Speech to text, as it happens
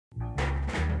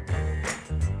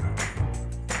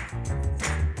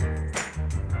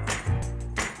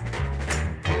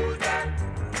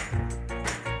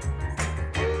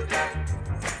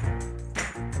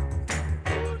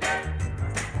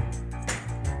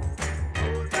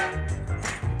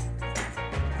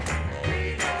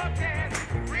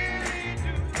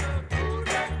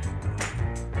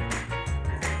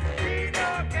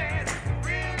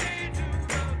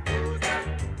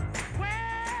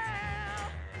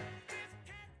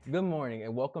Good morning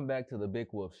and welcome back to the Big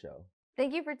Wolf Show.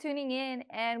 Thank you for tuning in,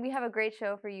 and we have a great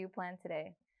show for you planned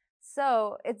today.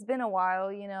 So, it's been a while,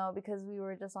 because we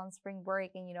were just on spring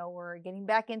break and, we're getting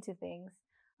back into things.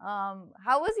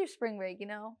 How was your spring break?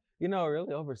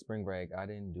 Really over spring break, I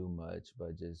didn't do much,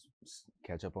 but just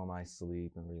catch up on my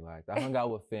sleep and relax. I hung out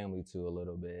with family too a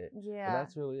little bit, but Yeah.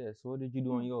 that's really it. So what did you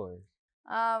do on yours?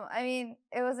 It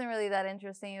wasn't really that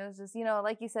interesting. It was just,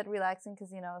 like you said, relaxing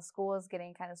because, school is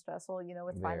getting kind of stressful,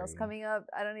 with finals Very. coming up.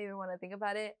 I don't even want to think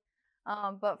about it.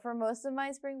 But for most of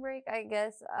my spring break, I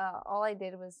guess all I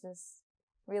did was just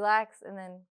relax and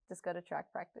then just go to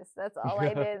track practice. That's all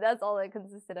I did. That's all it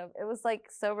consisted of. It was like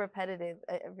so repetitive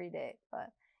every day, but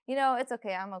it's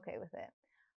okay. I'm okay with it.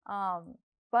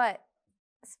 But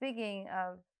speaking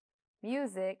of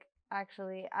music,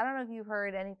 actually, I don't know if you've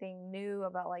heard anything new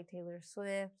about like Taylor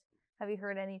Swift. Have you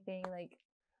heard anything like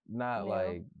Not new?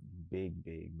 like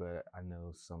big, but I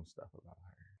know some stuff about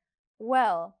her.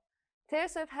 Well, Taylor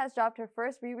Swift has dropped her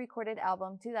first re-recorded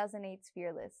album, 2008's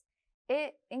Fearless.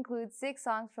 It includes 6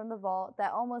 songs from the vault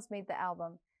that almost made the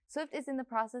album. Swift is in the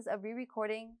process of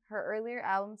re-recording her earlier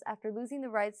albums after losing the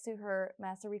rights to her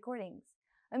master recordings.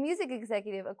 A music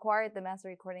executive acquired the master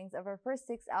recordings of her first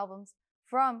 6 albums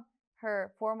from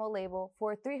her formal label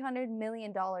for $300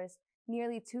 million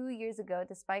nearly 2 years ago,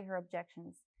 despite her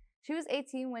objections. She was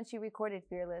 18 when she recorded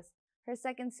Fearless, her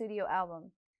second studio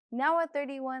album. Now at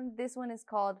 31, this one is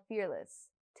called Fearless,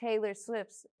 Taylor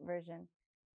Swift's version.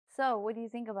 So, what do you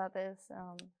think about this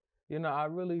I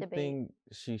really debate? think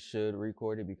she should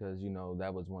record it because,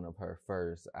 that was one of her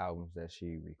first albums that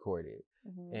she recorded.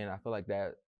 Hmm. And I feel like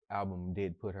that album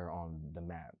did put her on the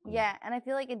map. Yeah, and I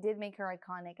feel like it did make her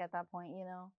iconic at that point.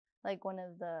 Like one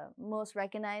of the most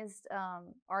recognized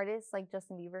artists, like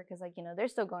Justin Bieber, because, like, they're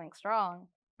still going strong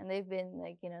and they've been,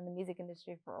 like, in the music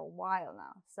industry for a while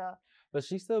now. So, But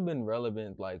she's still been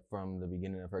relevant, like from the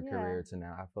beginning of her yeah. career to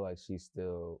now. I feel like she's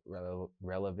still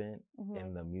relevant Hmm.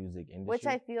 in the music Which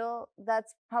industry. I feel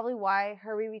that's probably why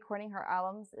her re-recording her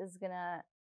albums is gonna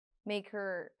make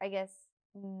her, I guess,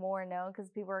 more known because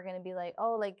people are gonna be like,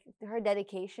 oh, like her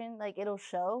dedication, like it'll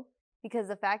show because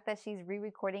the fact that she's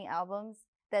re-recording albums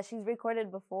that she's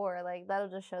recorded before, like that'll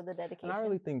just show the And I dedication.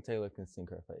 really think Taylor can sing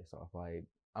her face off. Like,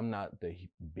 I'm not the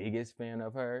biggest fan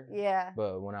of her, Yeah,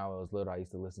 but when I was little, I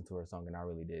used to listen to her song, and I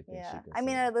really did think she yeah. could I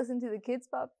mean, sing. I listened to the Kids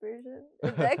Pop version.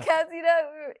 If that counts,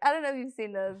 I don't know if you've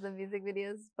seen the music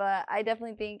videos, but I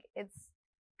definitely think it's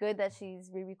good that she's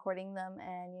re-recording them,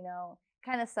 and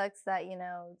kind of sucks that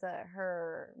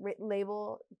her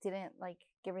label didn't like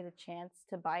give her the chance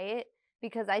to buy it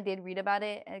because I did read about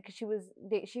it, and because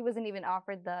she wasn't even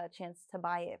offered the chance to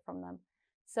buy it from them,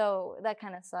 so that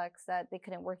kind of sucks that they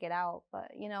couldn't work it out. But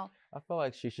I feel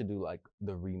like she should do like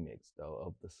the remix though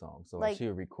of the song. So like like she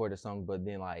would record a song, but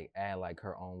then like add like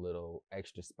her own little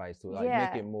extra spice to it, like make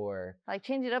yeah, it more like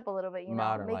change it up a little bit,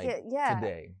 modern, make like it yeah,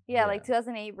 today. yeah, Yeah. like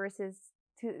 2008 versus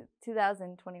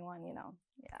 2021.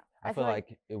 Yeah, I I feel feel like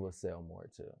like it will sell more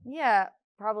too. yeah,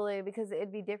 probably because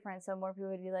it'd be different, so more people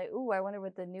would be like, "Ooh, I wonder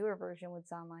what the newer version would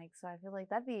sound like." So I feel like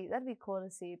that'd be cool to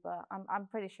see, but I'm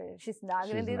pretty sure she's not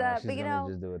gonna She's do not. that. She's But gonna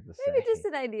just do it the maybe same. just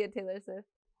an idea, Taylor Swift.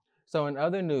 So in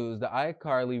other news, the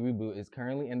iCarly reboot is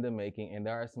currently in the making, and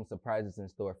there are some surprises in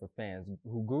store for fans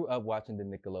who grew up watching the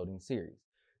Nickelodeon series.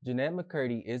 Jeanette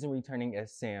McCurdy isn't returning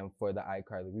as Sam for the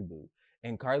iCarly reboot,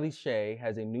 and Carly Shay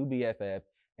has a new BFF,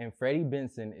 and Freddie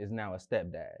Benson is now a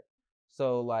stepdad.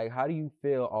 So, like, how do you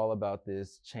feel all about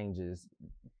this changes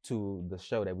to the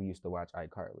show that we used to watch,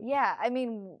 iCarly? Yeah, I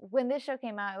mean, when this show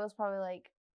came out, it was probably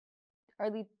like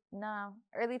early no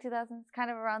early 2000s, kind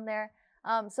of around there.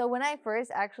 So when I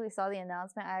first actually saw the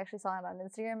announcement, I actually saw it on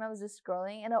Instagram. I was just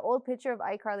scrolling and an old picture of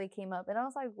iCarly came up and I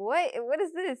was like, what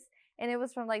is this? And it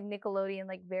was from like Nickelodeon,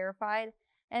 like verified,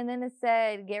 and then it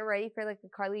said get ready for like the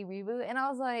Carly reboot, and I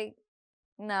was like,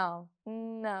 no,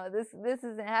 this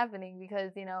isn't happening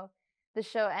because the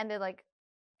show ended like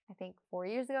I think 4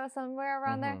 years ago, somewhere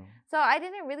around there. Mm-hmm. So I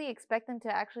didn't really expect them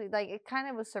to actually like. It kind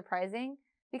of was surprising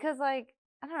because like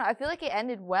I don't know. I feel like it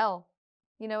ended well.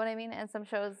 You know what I mean? And some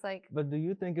shows like But do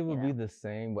you think it you would be know the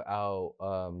same without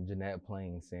Jeanette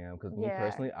playing Sam? Because me yeah,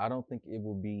 personally, I don't think it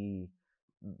would be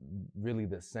really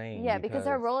the same yeah, because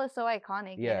her because role is so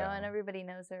iconic, yeah, and everybody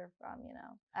knows her from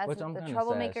as which I'm the kind of sad she's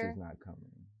troublemaker. not coming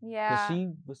because Yeah.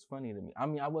 she was funny to me. I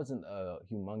mean, I wasn't a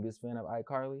humongous fan of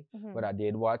iCarly, but Hmm. I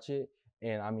did watch it,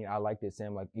 and I mean, I liked it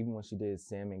Sam. Like even when she did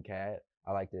Sam and Cat,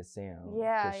 I liked it Sam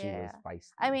Yeah, because she yeah, was yeah.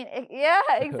 I feisty. mean, yeah,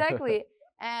 exactly.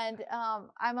 And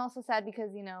I'm also sad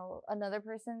because another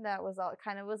person that was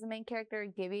kind of was the main character,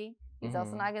 Gibby. He's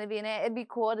also Hmm. not gonna be in it. It'd be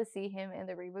cool to see him in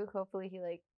the reboot. Hopefully, he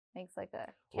like makes like a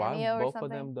Why cameo or both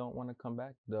something. of them don't want to come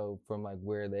back though from like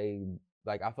where they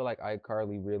like I feel like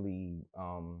iCarly really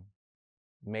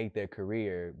made their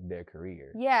career their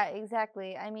career. Yeah,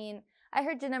 exactly. I mean, I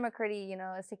heard Jenna McCurdy,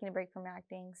 is taking a break from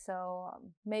acting, so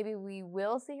maybe we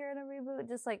will see her in a reboot,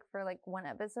 just like for like one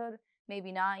episode.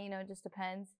 Maybe not, it just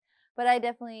depends. But I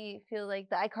definitely feel like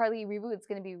the iCarly reboot is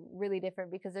going to be really different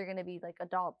because they're going to be like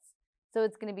adults, so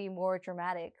it's going to be more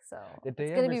dramatic. So Did it's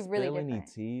they going to ever be really spill any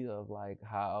different. tea of like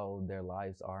how their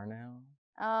lives are now?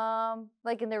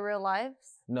 Like in their real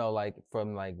lives. No, like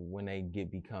from like when they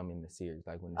become in the series,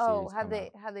 like when the Oh, series have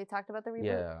come out. they talked about the reboot?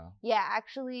 Yeah. Yeah,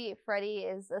 actually, Freddie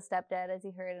is a stepdad, as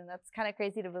you heard, and that's kind of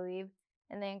crazy to believe.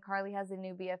 And then Carly has a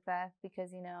new BFF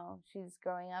because she's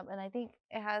growing up, and I think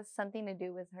it has something to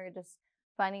do with her just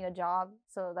finding a job.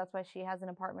 So that's why she has an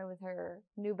apartment with her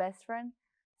new best friend.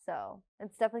 So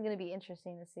it's definitely going to be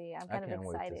interesting to see. I'm kind of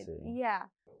excited. Wait to see. Yeah.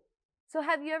 So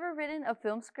have you ever written a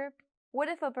film script? What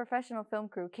if a professional film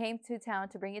crew came to town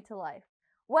to bring it to life?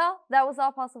 Well, that was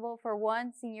all possible for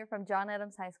one senior from John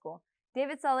Adams High School.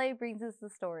 David Saleh brings us the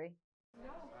story.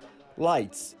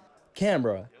 Lights,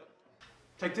 camera,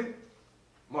 Take two.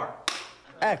 Mark.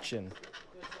 action.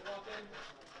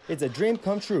 It's a dream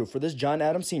come true for this John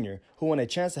Adams Sr., who won a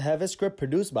chance to have his script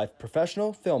produced by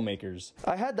professional filmmakers.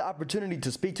 I had the opportunity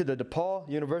to speak to the DePaul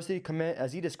University command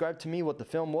as he described to me what the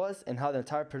film was and how the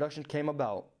entire production came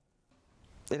about.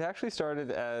 It actually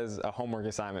started as a homework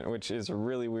assignment, which is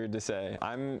really weird to say.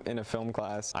 I'm in a film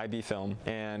class, IB film,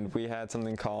 and we had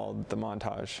something called the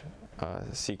montage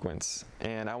sequence.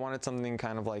 And I wanted something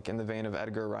kind of like in the vein of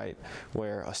Edgar Wright,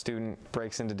 where a student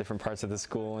breaks into different parts of the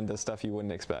school and does stuff you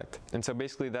wouldn't expect. And so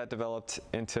basically that developed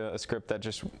into a script that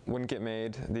just wouldn't get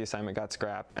made. The assignment got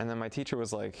scrapped. And then my teacher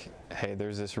was like, hey,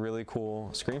 there's this really cool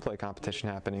screenplay competition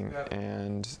happening.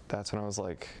 And that's when I was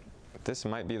like, this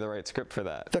might be the right script for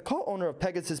that. The co-owner of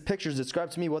Pegasus Pictures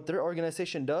described to me what their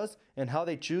organization does and how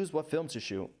they choose what films to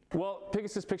shoot. Well,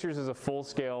 Pegasus Pictures is a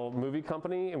full-scale movie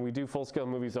company, and we do full-scale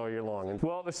movies all year long. And,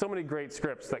 well, there's so many great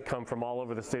scripts that come from all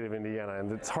over the state of Indiana,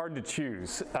 and it's hard to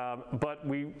choose. But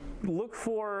we look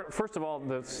for, first of all,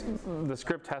 the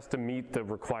script has to meet the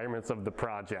requirements of the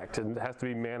project, and it has to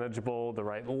be manageable, the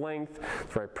right length,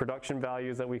 the right production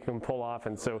values that we can pull off.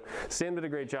 And so Sam did a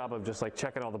great job of just like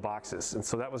checking all the boxes, and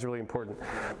so that was really important.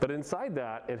 But inside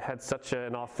that, it had such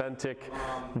an authentic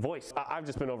voice. I've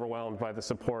just been overwhelmed by the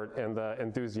support and the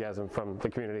enthusiasm from the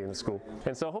community and the school.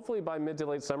 And so hopefully by mid to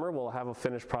late summer, we'll have a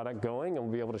finished product going and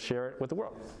we'll be able to share it with the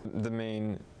world. The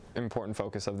main important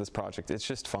focus of this project, it's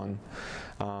just fun.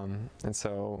 And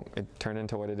so it turned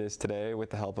into what it is today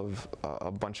with the help of a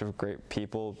bunch of great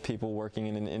people working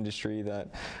in an industry that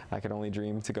I could only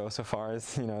dream to go so far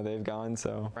as they've gone.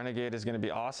 So Renegade is going to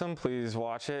be awesome. Please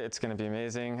watch it. It's going to be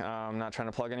amazing. I'm not trying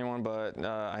to plug anyone, but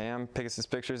I am. Pegasus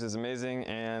Pictures is amazing,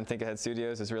 and Think Ahead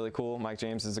Studios is really cool. Mike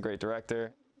James is a great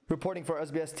director. Reporting for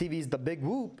SBS-TV's The Big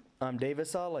Whoop, I'm David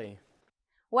Saleh.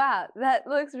 Wow, that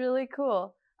looks really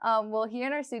cool. Well, here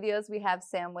in our studios, we have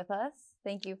Sam with us.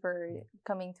 Thank you for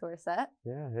coming to our set.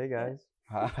 Yeah, hey guys.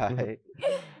 Hi.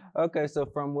 Okay, so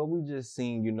from what we just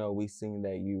seen, we seen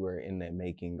that you were in that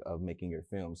making your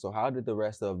film. So how did the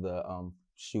rest of the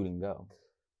shooting go?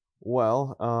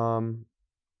 Well,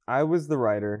 I was the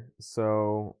writer,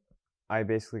 so I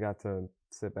basically got to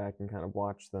sit back and kind of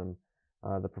watch them,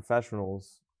 the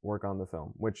professionals, work on the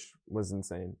film, which was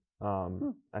insane.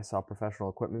 I saw professional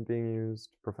equipment being used,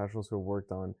 professionals who have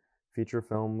worked on feature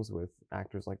films with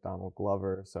actors like Donald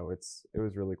Glover, so it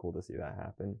was really cool to see that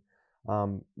happen.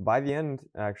 By the end,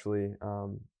 actually,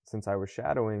 since I was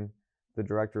shadowing, the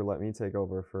director let me take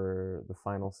over for the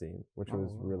final scene, which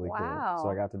was really cool. So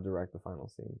I got to direct the final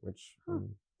scene, which I'm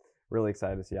really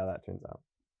excited to see how that turns out.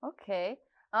 Okay.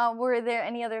 Were there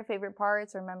any other favorite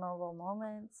parts or memorable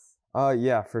moments?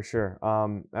 Yeah, for sure.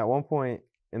 At one point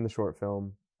in the short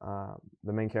film,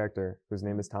 the main character, whose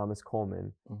name is Thomas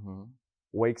Coleman,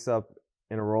 wakes up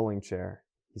in a rolling chair.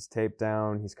 He's taped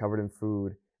down, he's covered in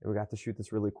food, and we got to shoot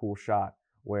this really cool shot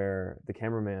where the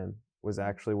cameraman was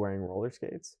actually wearing roller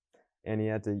skates, and he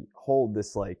had to hold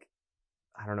this, like,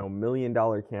 I don't know, $1 million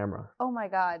camera. Oh my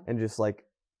God. And just like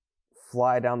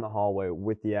fly down the hallway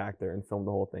with the actor and film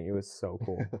the whole thing. It was so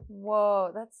cool.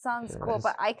 Whoa, that sounds cool,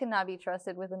 but I could not be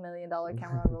trusted with $1 million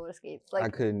camera on roller skates. Like, I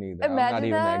couldn't either. I'm not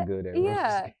even that good at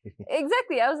roller skating.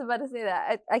 Exactly. I was about to say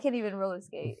that. I can't even roller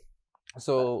skate.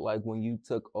 So, like, when you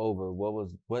took over,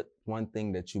 what one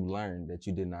thing that you learned that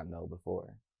you did not know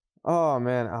before? Oh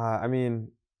man, I mean,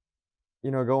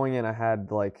 going in, I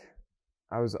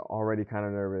was already kind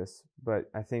of nervous, but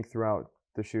I think throughout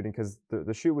the shooting, because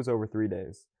the shoot was over 3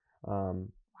 days,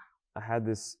 I had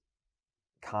this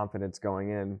confidence going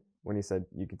in when he said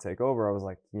you could take over, I was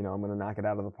like, you know, I'm gonna knock it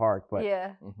out of the park. But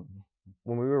Yeah.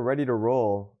 when we were ready to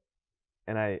roll,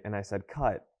 and I said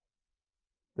cut,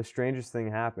 the strangest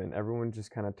thing happened. Everyone just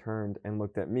kind of turned and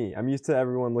looked at me. I'm used to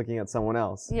everyone looking at someone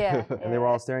else. Yeah. And they were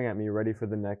all staring at me, ready for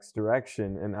the next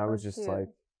direction. And I was just cute. like,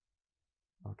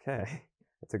 okay.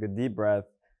 I took a deep breath,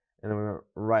 and then we went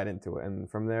right into it. And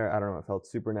from there, I don't know, it felt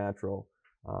supernatural.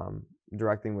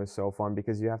 Directing was so fun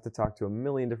because you have to talk to a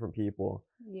million different people,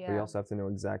 but you Yeah. also have to know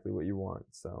exactly what you want.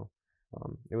 So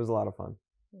it was a lot of fun.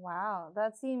 Wow,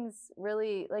 that seems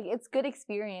really like it's good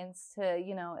experience to,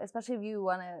 you know, especially if you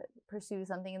want to pursue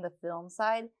something in the film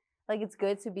side. Like it's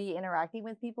good to be interacting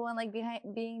with people and like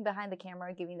being behind the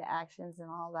camera, giving the actions and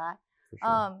all that. For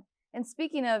sure. And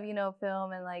speaking of, you know,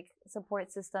 film and like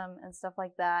support system and stuff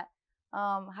like that,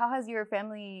 how has your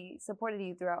family supported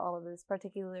you throughout all of this,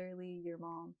 particularly your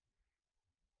mom?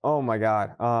 Oh my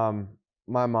God.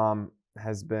 My mom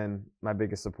has been my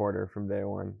biggest supporter from day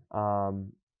one.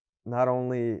 Not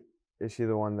only is she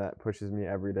the one that pushes me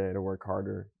every day to work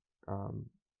harder,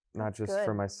 not just for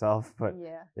good. myself, but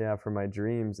Yeah. for my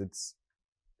dreams.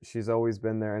 She's always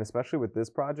been there, and especially with this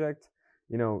project,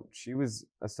 you know, she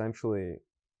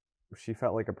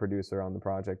felt like a producer on the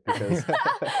project because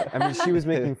I mean, she was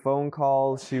making phone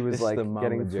calls, she was It's like the mama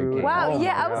getting food. JK. Wow, Oh my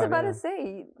yeah, I was God, about yeah. to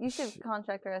say you should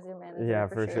contract her as your manager. Yeah,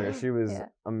 for sure. She was Yeah.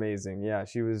 amazing. Yeah,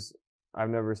 I've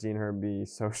never seen her be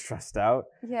so stressed out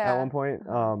Yeah. at one point.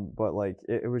 But like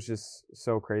it was just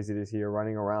so crazy to see her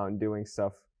running around doing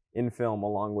stuff in film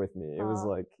along with me. It was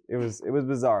like it was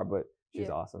bizarre, but she's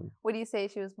awesome. Would you say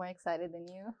she was more excited than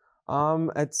you?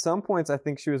 At some points I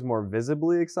think she was more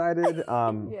visibly excited.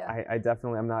 Yeah. I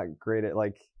definitely I'm not great at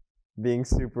like being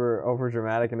super over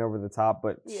dramatic and over the top,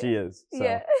 but she is. So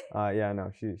Yeah. no,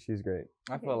 she's great.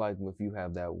 I feel like if you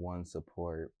have that one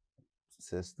support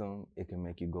system, it can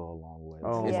make you go a long way.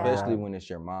 Oh, especially wow. when it's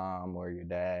your mom or your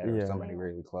dad or Yeah. somebody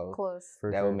really close. For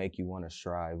That sure. would make you want to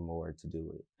strive more to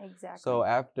do it. Exactly. So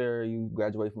after you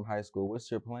graduate from high school,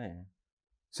 what's your plan?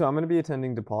 So I'm going to be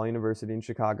attending DePaul University in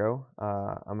Chicago.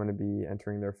 I'm going to be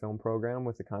entering their film program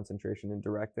with a concentration in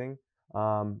directing.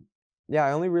 I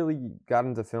only really got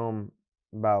into film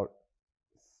about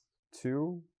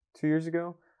two years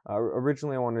ago.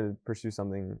 Originally, I wanted to pursue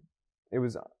something. It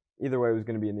was either way, it was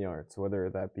going to be in the arts, whether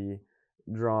that be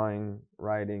drawing,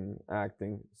 writing,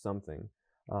 acting, something.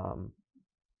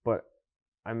 But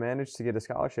I managed to get a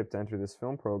scholarship to enter this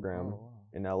film program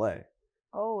in LA.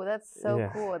 Oh, that's so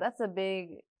cool. That's a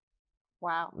big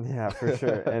wow. Yeah, for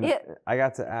sure. And I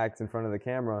got to act in front of the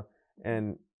camera,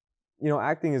 and you know,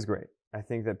 acting is great. I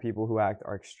think that people who act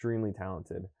are extremely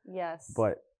talented. Yes.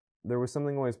 But there was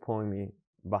something always pulling me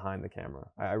behind the camera.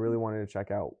 I really wanted to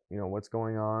check out, you know, what's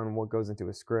going on, what goes into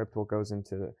a script, what goes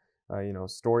into, you know,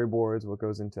 storyboards, what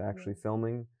goes into actually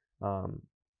filming.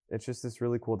 It's just this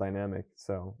really cool dynamic.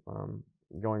 So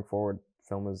going forward,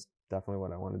 film is definitely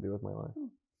what I want to do with my life.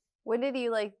 When did you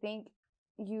like think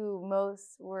you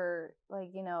most were like,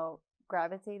 you know,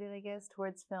 gravitated, I guess,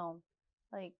 towards film?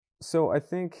 Like, so I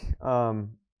think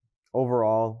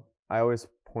overall, I always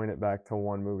point it back to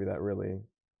one movie that really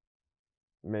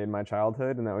made my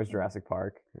childhood, and that was Jurassic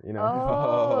Park. You know,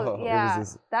 oh yeah, it was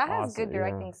just that has awesome, good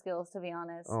directing skills, to be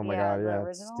honest. Oh my yeah, God, the yeah,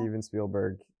 original? Steven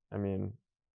Spielberg. I mean,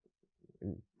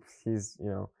 he's, you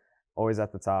know, always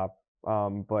at the top.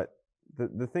 But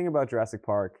the thing about Jurassic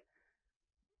Park,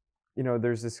 you know,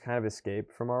 there's this kind of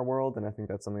escape from our world, and I think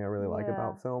that's something I really like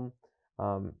about film.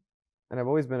 And I've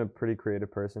always been a pretty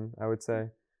creative person, I would say.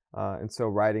 And so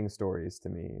writing stories to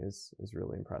me is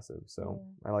really impressive. So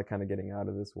I like kind of getting out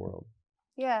of this world.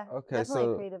 Yeah. Okay, definitely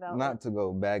so creative outlet. not to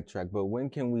go backtrack, but when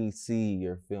can we see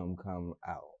your film come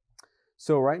out?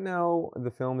 So right now, the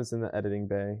film is in the editing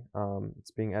bay.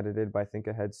 It's being edited by Think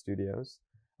Ahead Studios.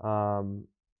 And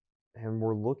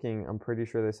we're looking, I'm pretty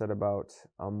sure they said about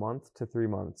a month to 3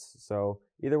 months. So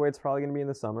either way, it's probably going to be in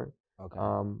the summer. Okay.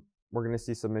 We're going to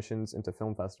see submissions into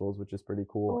film festivals, which is pretty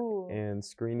cool. Ooh. And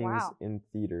screenings in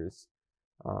theaters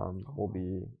will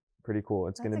be pretty cool.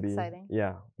 It's going to be, exciting.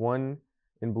 one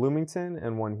in Bloomington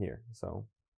and one here. So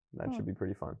that should be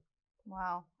pretty fun.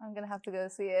 Wow, I'm gonna have to go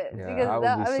see it Yeah, because I would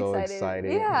be I'm so excited.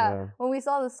 excited. Yeah, when we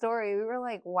saw the story, we were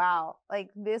like, "Wow,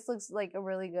 like this looks like a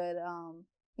really good,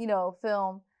 you know,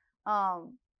 film."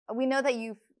 We know that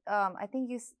I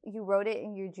think you wrote it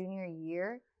in your junior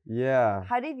year. Yeah.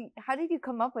 How did you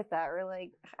come up with that, or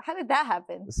like how did that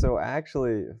happen? So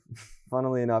actually,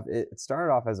 funnily enough, it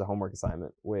started off as a homework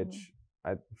assignment, which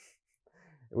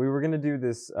we were gonna do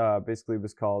this. Basically, it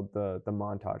was called the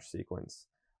montage sequence.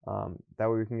 That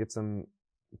way we can get some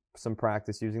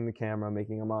practice using the camera,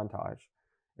 making a montage.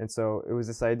 And so it was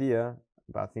this idea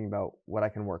about thinking about what I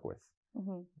can work with.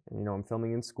 Mhm. And, I'm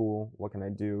filming in school. What can I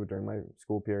do during my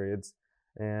school periods?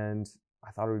 And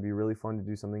I thought it would be really fun to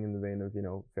do something in the vein of,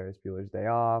 Ferris Bueller's Day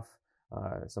Off,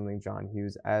 something John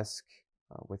Hughes-esque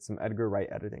with some Edgar Wright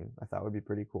editing. I thought would be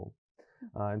pretty cool.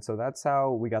 And so that's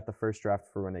how we got the first draft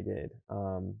for Renegade.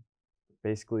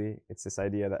 Basically, it's this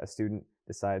idea that a student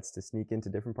decides to sneak into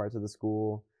different parts of the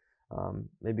school,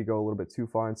 maybe go a little bit too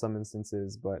far in some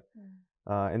instances, but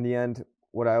in the end,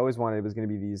 what I always wanted was going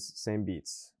to be these same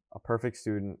beats. A perfect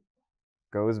student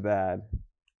goes bad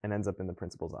and ends up in the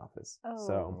principal's office.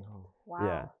 So, wow.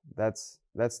 yeah, that's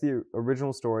the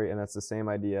original story, and that's the same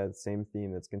idea, the same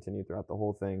theme that's continued throughout the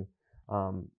whole thing.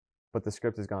 But the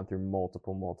script has gone through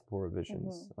multiple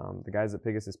revisions. The guys at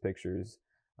Pegasus Pictures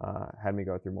had me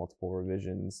go through multiple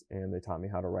revisions, and they taught me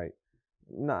how to write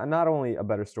not only a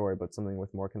better story, but something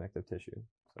with more connective tissue.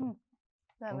 So.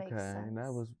 That makes sense.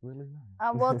 That was really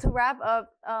nice. Well, to wrap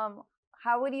up,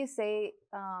 how would you say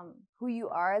who you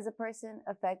are as a person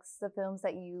affects the films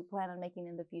that you plan on making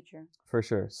in the future? For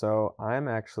sure. So I'm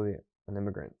actually an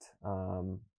immigrant.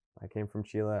 I came from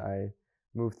Chile. I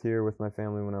moved here with my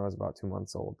family when I was about 2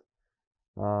 months old.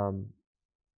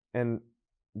 And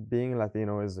being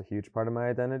Latino is a huge part of my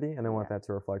identity, and I want that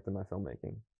to reflect in my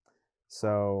filmmaking.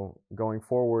 So going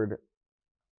forward,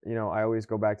 I always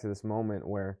go back to this moment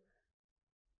where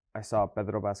I saw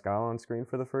Pedro Pascal on screen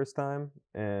for the first time,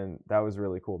 and that was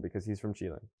really cool because he's from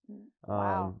Chile.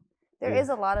 Wow. There is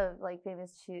a lot of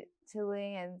famous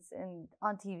Chileans and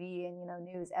on TV and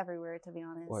news everywhere, to be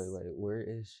honest. Wait, where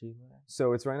is Chile?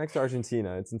 So it's right next to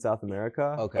Argentina. It's in South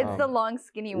America. Okay. It's the long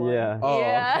skinny one. Yeah. Oh,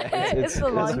 yeah. okay. It's the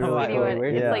long really skinny cool. one. Where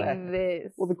It's is like that?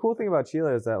 this. Well, the cool thing about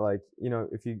Chile is that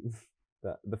if you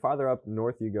the farther up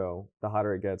north you go, the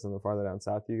hotter it gets, and the farther down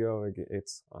south you go,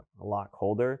 it's a lot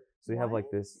colder. So you have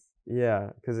this,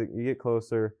 because you get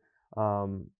closer.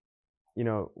 When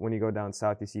you go down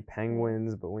south, you see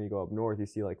penguins, but when you go up north, you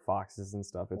see foxes and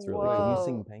stuff. It's really cool. Have you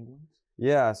seen penguins?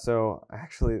 Yeah. So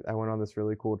actually, I went on this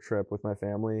really cool trip with my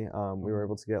family. We were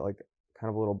able to get kind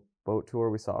of a little boat tour.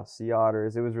 We saw sea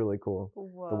otters. It was really cool.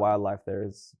 Whoa. The wildlife there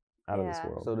is out of this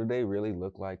world. So do they really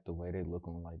look like the way they look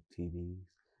on TVs?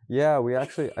 Yeah,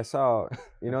 I saw,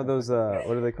 those,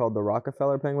 what are they called? The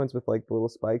Rockefeller penguins with the little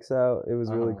spikes out. It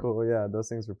was really cool. Yeah, those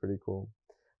things were pretty cool.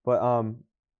 But,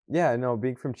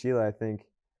 being from Chile, I think,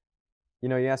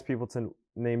 you ask people to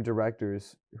name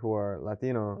directors who are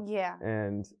Latino. Yeah.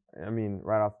 And, I mean,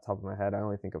 right off the top of my head, I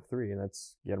only think of 3, and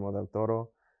that's Guillermo del Toro,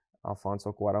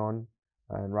 Alfonso Cuarón,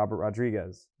 and Robert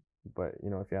Rodriguez. But,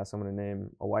 if you ask someone to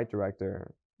name a white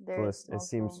director, the list, it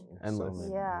seems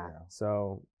endless.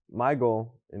 So my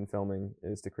goal in filming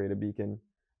is to create a beacon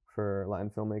for Latin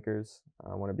filmmakers.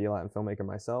 I want to be a Latin filmmaker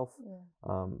myself.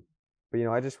 But,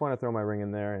 I just want to throw my ring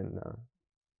in there, and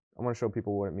I want to show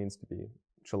people what it means to be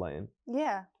Chilean.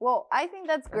 Yeah. Well, I think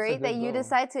that's great that you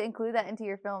decide to include that into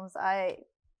your films. I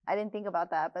didn't think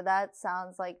about that, but that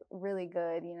sounds really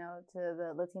good, to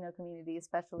the Latino community,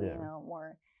 especially,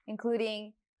 more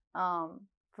including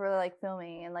for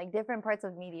filming and different parts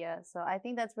of media. So I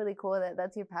think that's really cool that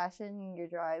that's your passion and your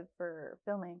drive for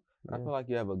filming. I feel like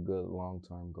you have a good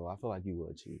long-term goal. I feel like you will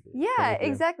achieve it. Yeah,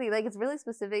 exactly. It's really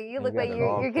specific. You look like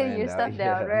you're getting your stuff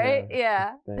down, right?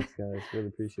 Yeah. Thanks, guys. Really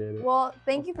appreciate it. Well,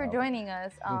 thank you for joining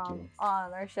us on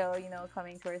our show,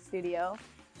 coming to our studio.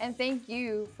 And thank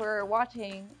you for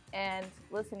watching and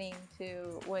listening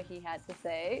to what he had to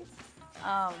say.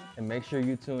 And make sure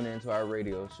you tune into our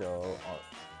radio show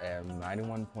at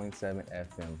 91.7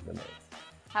 FM.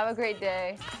 Have a great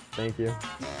day. Thank you.